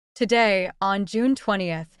Today, on June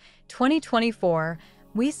 20th, 2024,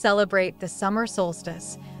 we celebrate the summer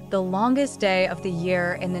solstice, the longest day of the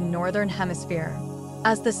year in the Northern Hemisphere.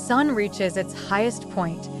 As the sun reaches its highest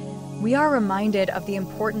point, we are reminded of the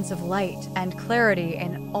importance of light and clarity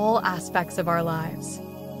in all aspects of our lives.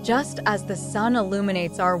 Just as the sun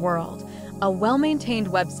illuminates our world, a well-maintained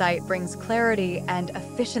website brings clarity and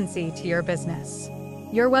efficiency to your business.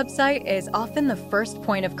 Your website is often the first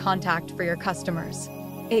point of contact for your customers.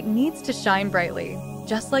 It needs to shine brightly,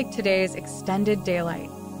 just like today's extended daylight.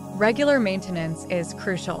 Regular maintenance is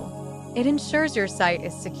crucial. It ensures your site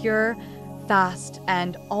is secure, fast,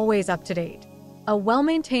 and always up to date. A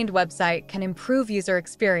well-maintained website can improve user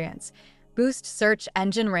experience, boost search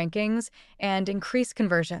engine rankings, and increase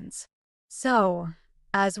conversions. So,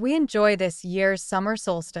 as we enjoy this year's summer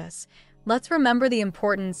solstice, let's remember the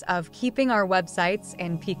importance of keeping our websites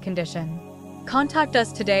in peak condition. Contact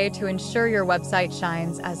us today to ensure your website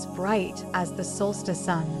shines as bright as the solstice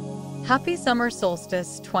sun. Happy Summer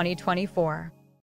Solstice 2024!